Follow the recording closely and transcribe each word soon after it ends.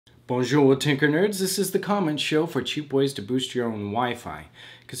Bonjour, Tinkernerds. This is the comment show for cheap ways to boost your own Wi-Fi.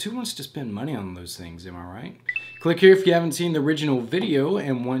 Because who wants to spend money on those things, am I right? Click here if you haven't seen the original video,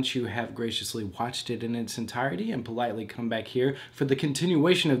 and once you have graciously watched it in its entirety and politely come back here for the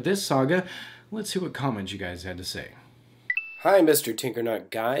continuation of this saga, let's see what comments you guys had to say. Hi, Mr. Tinkernut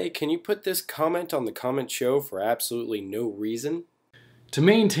Guy. Can you put this comment on the comment show for absolutely no reason? To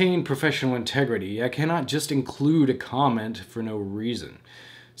maintain professional integrity, I cannot just include a comment for no reason.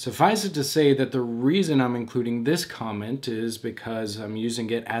 Suffice it to say that the reason I'm including this comment is because I'm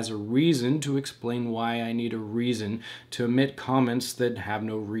using it as a reason to explain why I need a reason to omit comments that have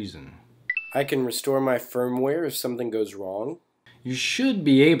no reason. I can restore my firmware if something goes wrong. You should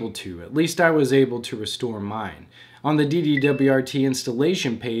be able to. At least I was able to restore mine. On the dd-wrt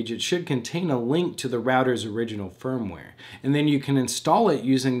installation page, it should contain a link to the router's original firmware, and then you can install it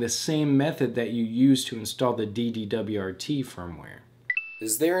using the same method that you use to install the dd-wrt firmware.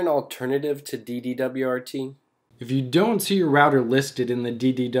 Is there an alternative to dd-wrt? If you don't see your router listed in the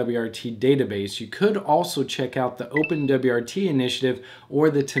dd-wrt database, you could also check out the OpenWRT initiative or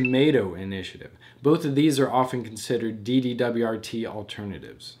the Tomato initiative. Both of these are often considered dd-wrt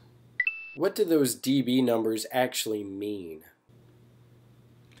alternatives. What do those dB numbers actually mean?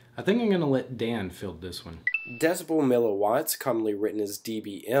 I think I'm going to let Dan field this one. Decibel milliwatts, commonly written as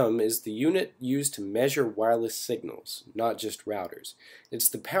dBm, is the unit used to measure wireless signals, not just routers. It's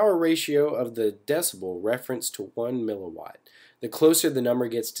the power ratio of the decibel referenced to 1 milliwatt. The closer the number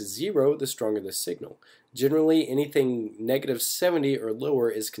gets to 0, the stronger the signal. Generally, anything -70 or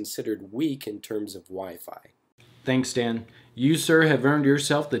lower is considered weak in terms of Wi-Fi. Thanks, Dan. You, sir, have earned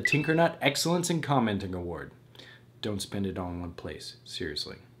yourself the Tinkernut Excellence in Commenting Award. Don't spend it all in one place.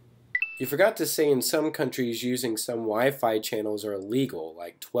 Seriously. You forgot to say in some countries using some Wi-Fi channels are illegal,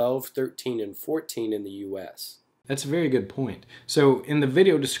 like 12, 13, and 14 in the US. That's a very good point. So in the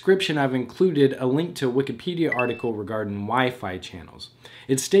video description, I've included a link to a Wikipedia article regarding Wi-Fi channels.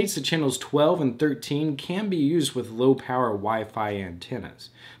 It states that channels 12 and 13 can be used with low-power Wi-Fi antennas,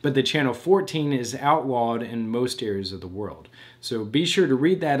 but the channel 14 is outlawed in most areas of the world. So be sure to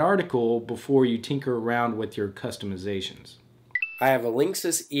read that article before you tinker around with your customizations. I have a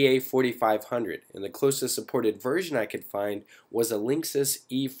Linksys EA4500, and the closest supported version I could find was a Linksys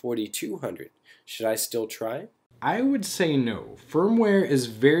E4200. Should I still try? I would say no. Firmware is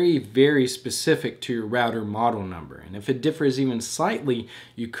very specific to your router model number, and if it differs even slightly,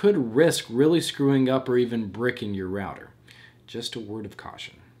 you could risk really screwing up or even bricking your router. Just a word of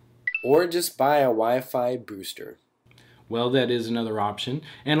caution. Or just buy a Wi-Fi booster. Well, that is another option.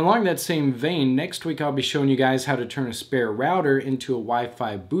 And along that same vein, next week I'll be showing you guys how to turn a spare router into a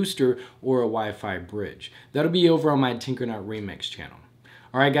Wi-Fi booster or a Wi-Fi bridge. That'll be over on my Tinkernut Remix channel.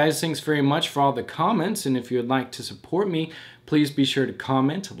 Alright guys, thanks very much for all the comments, and if you would like to support me, please be sure to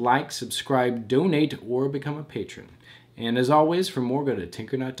comment, like, subscribe, donate, or become a patron. And as always, for more, go to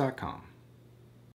tinkernut.com.